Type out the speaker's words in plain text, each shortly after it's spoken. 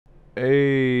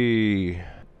Hey,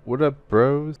 what up,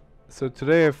 bros? So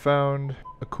today I found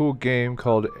a cool game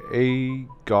called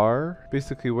Agar.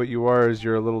 Basically what you are is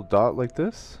you're a little dot like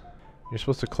this. You're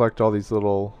supposed to collect all these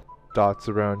little dots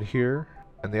around here.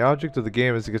 And the object of the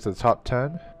game is to get to the top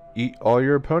 10, eat all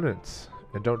your opponents,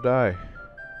 and don't die.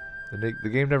 The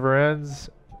game never ends.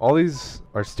 All these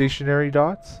are stationary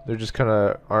dots. They're just kind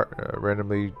of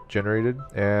randomly generated.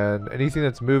 And anything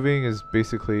that's moving is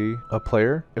basically a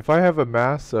player. If I have a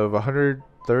mass of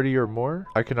 130 or more,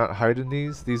 I cannot hide in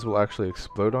these. These will actually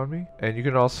explode on me. And you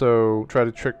can also try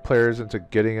to trick players into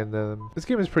getting in them. This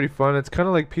game is pretty fun. It's kind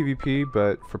of like PvP,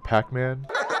 but for Pac-Man.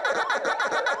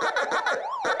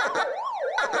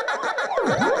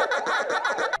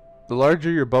 The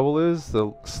larger your bubble is,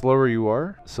 the slower you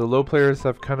are. So low players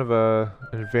have kind of an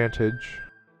advantage.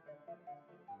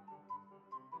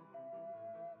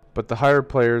 But the higher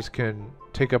players can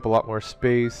take up a lot more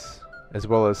space as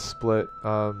well as split.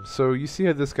 So you see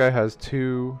how this guy has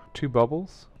two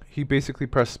bubbles? He basically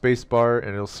press spacebar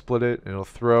and it'll split it and it'll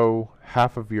throw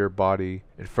half of your body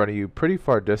in front of you pretty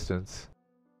far distance.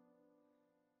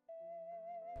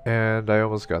 And I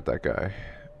almost got that guy.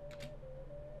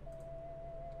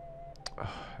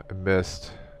 I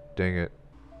missed. Dang it.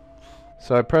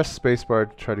 So I pressed spacebar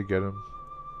to try to get him.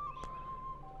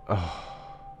 Oh.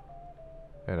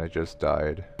 And I just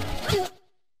died.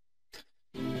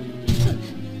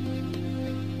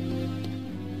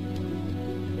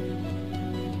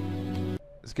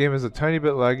 This game is a tiny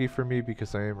bit laggy for me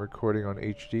because I am recording on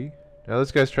HD. Now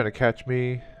this guy's trying to catch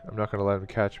me. I'm not going to let him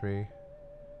catch me.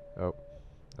 Oh.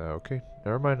 Okay.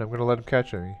 Never mind. I'm going to let him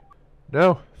catch me.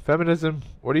 No! Feminism!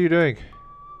 What are you doing?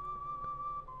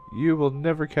 You will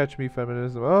never catch me,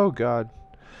 feminism. Oh, God.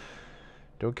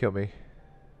 Don't kill me.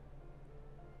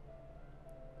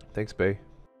 Thanks, Bae.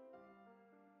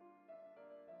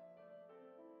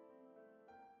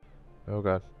 Oh,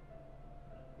 God.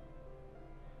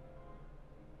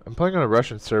 I'm playing on a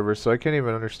Russian server, so I can't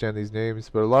even understand these names,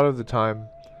 but a lot of the time,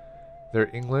 they're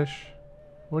English.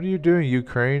 What are you doing,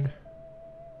 Ukraine?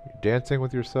 You're dancing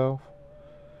with yourself?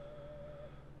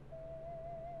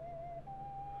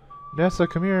 Nessa,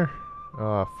 come here.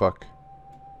 Oh, fuck.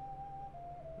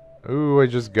 Ooh, I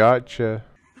just gotcha.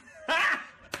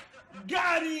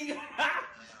 Got him!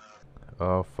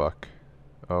 Oh, fuck.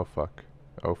 Oh, fuck.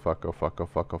 Oh, fuck, oh, fuck, oh,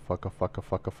 fuck, oh, fuck, oh, fuck, oh,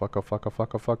 fuck, oh, fuck, oh, fuck, oh,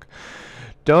 fuck, oh, fuck.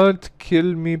 Don't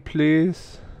kill me,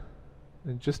 please.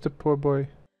 I'm just a poor boy.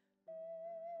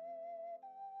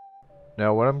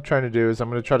 Now, what I'm trying to do is I'm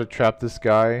going to try to trap this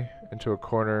guy into a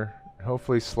corner.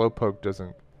 Hopefully, Slowpoke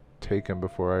doesn't take him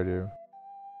before I do.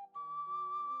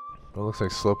 Well, it looks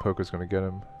like Slowpoke is going to get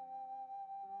him.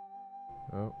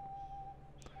 Oh.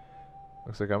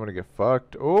 Looks like I'm going to get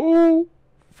fucked. Oh!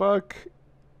 Fuck!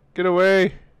 Get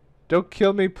away! Don't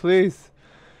kill me, please!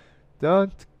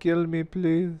 Don't kill me,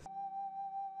 please!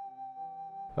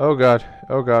 Oh god.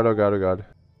 Oh god, oh god, oh god.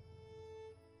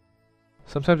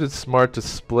 Sometimes it's smart to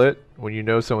split when you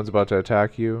know someone's about to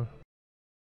attack you.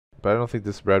 But I don't think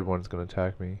this red one's going to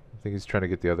attack me. I think he's trying to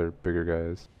get the other bigger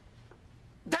guys.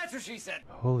 That's what she said.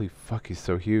 Holy fuck, he's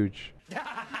so huge.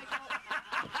 I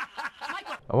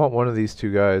want one of these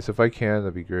two guys. If I can,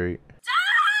 that'd be great.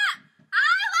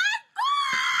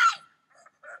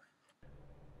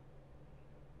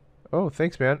 Oh,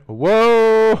 thanks, man.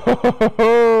 Whoa!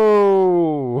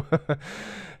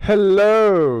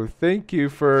 Hello! Thank you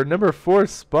for number 4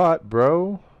 spot,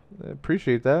 bro. I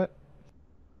appreciate that.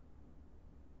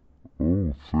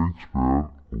 Oh, thanks, man.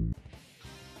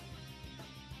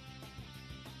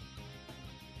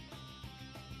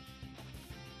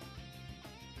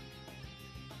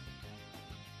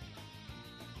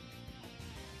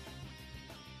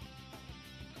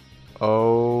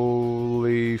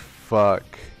 Holy fuck.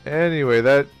 Anyway,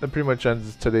 that pretty much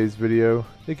ends today's video.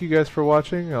 Thank you guys for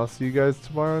watching. I'll see you guys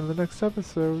tomorrow in the next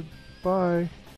episode. Bye.